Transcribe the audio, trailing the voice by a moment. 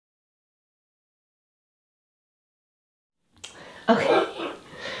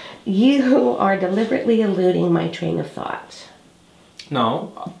You are deliberately eluding my train of thought.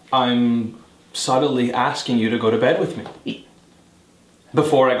 No, I'm subtly asking you to go to bed with me.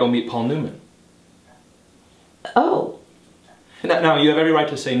 Before I go meet Paul Newman. Oh. Now, you have every right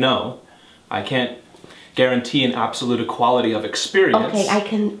to say no. I can't guarantee an absolute equality of experience. Okay, I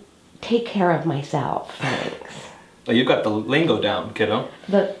can take care of myself, thanks. Well, you've got the lingo down, kiddo.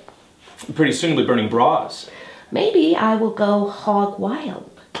 But pretty soon you'll be burning bras. Maybe I will go hog wild.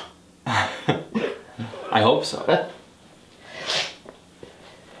 I hope so.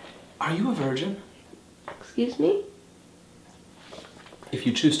 Are you a virgin? Excuse me? If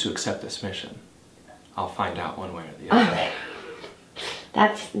you choose to accept this mission, I'll find out one way or the other.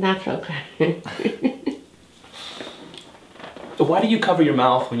 That's okay. Why do you cover your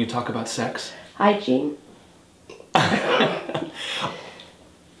mouth when you talk about sex? Hygiene? I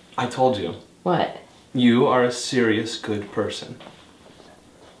told you. What? You are a serious, good person.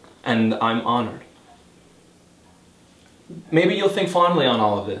 And I'm honored. Maybe you'll think fondly on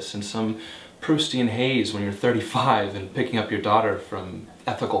all of this in some Proustian haze when you're 35 and picking up your daughter from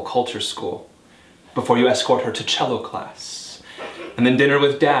ethical culture school before you escort her to cello class and then dinner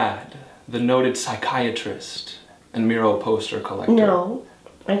with Dad, the noted psychiatrist and Miro poster collector. No,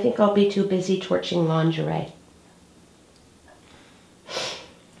 I think I'll be too busy torching lingerie.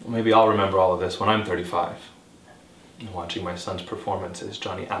 Maybe I'll remember all of this when I'm 35 and watching my son's performance as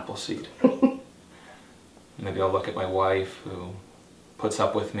Johnny Appleseed. Maybe I'll look at my wife who puts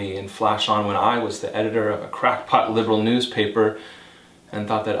up with me and flash on when I was the editor of a crackpot liberal newspaper and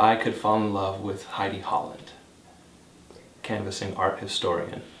thought that I could fall in love with Heidi Holland, canvassing art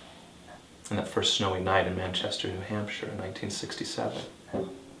historian, on that first snowy night in Manchester, New Hampshire in 1967.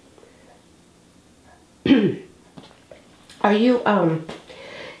 Are you,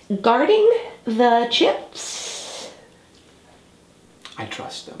 guarding the chips? I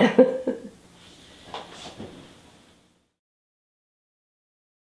trust them.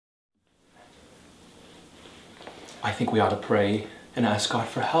 I think we ought to pray and ask God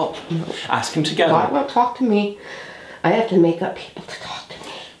for help. No. Ask Him together. God won't talk to me. I have to make up people to talk to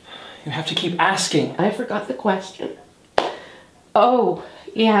me. You have to keep asking. I forgot the question. Oh,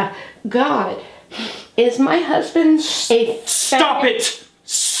 yeah. God, is my husband a... Stop it!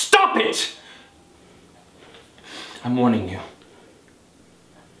 Stop it! I'm warning you.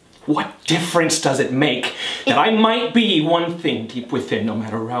 What difference does it make that I might be one thing deep within, no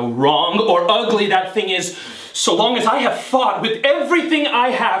matter how wrong or ugly that thing is, so long as I have fought with everything I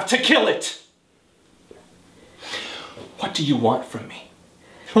have to kill it? What do you want from me?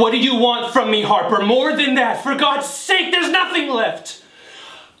 What do you want from me, Harper? More than that, for God's sake, there's nothing left.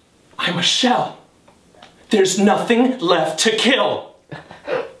 I'm a shell. There's nothing left to kill.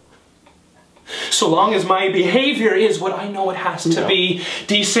 So long as my behavior is what I know it has to be,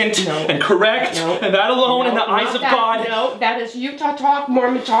 decent and correct, and that alone in the eyes of God. No, that is Utah talk,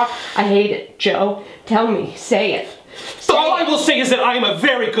 Mormon talk. I hate it, Joe. Tell me, say it. All I will say is that I am a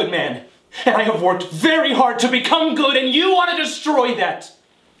very good man, and I have worked very hard to become good, and you want to destroy that.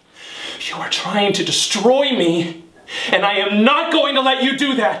 You are trying to destroy me, and I am not going to let you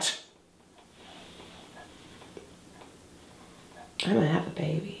do that. I'm gonna have a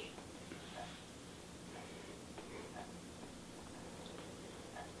baby.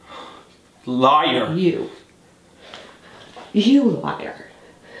 Liar. You liar.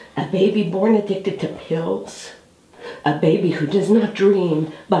 A baby born addicted to pills. A baby who does not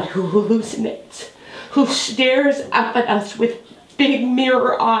dream, but who hallucinates. Who stares up at us with big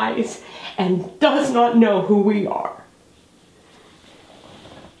mirror eyes and does not know who we are.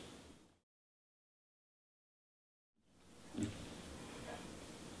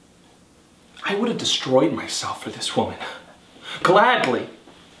 I would have destroyed myself for this woman. Gladly.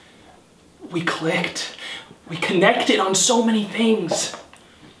 We clicked. We connected on so many things.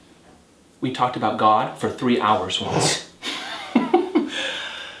 We talked about God for 3 hours once.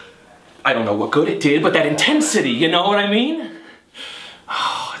 I don't know what good it did, but that intensity, you know what I mean?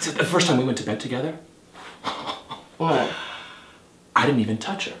 Oh, it's the first time we went to bed together. What? I didn't even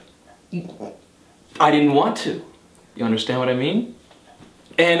touch her. I didn't want to. You understand what I mean?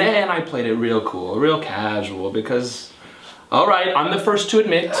 And I played it real cool, real casual, because, all right, I'm the first to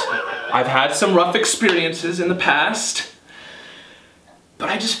admit, I've had some rough experiences in the past, but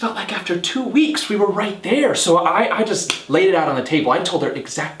I just felt like after 2 weeks we were right there, so I just laid it out on the table. I told her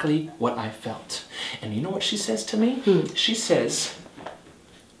exactly what I felt. And you know what she says to me? She says,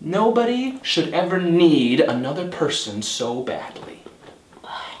 nobody should ever need another person so badly.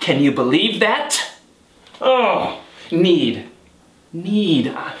 Can you believe that? Oh, need.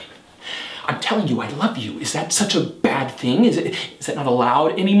 I'm telling you I love you. Is that such a bad bad thing? Is that not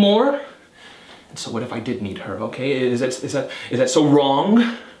allowed anymore? And so what if I did need her, okay? Is that so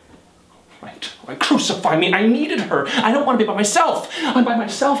wrong? Right, crucify me, I needed her. I don't want to be by myself. I'm by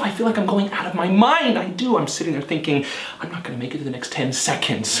myself, I feel like I'm going out of my mind. I do, I'm sitting there thinking, I'm not gonna make it to the next 10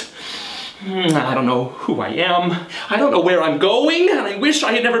 seconds. I don't know who I am. I don't know where I'm going, and I wish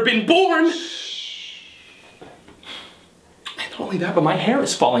I had never been born. And not only that, but my hair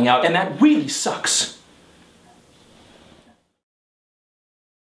is falling out, and that really sucks.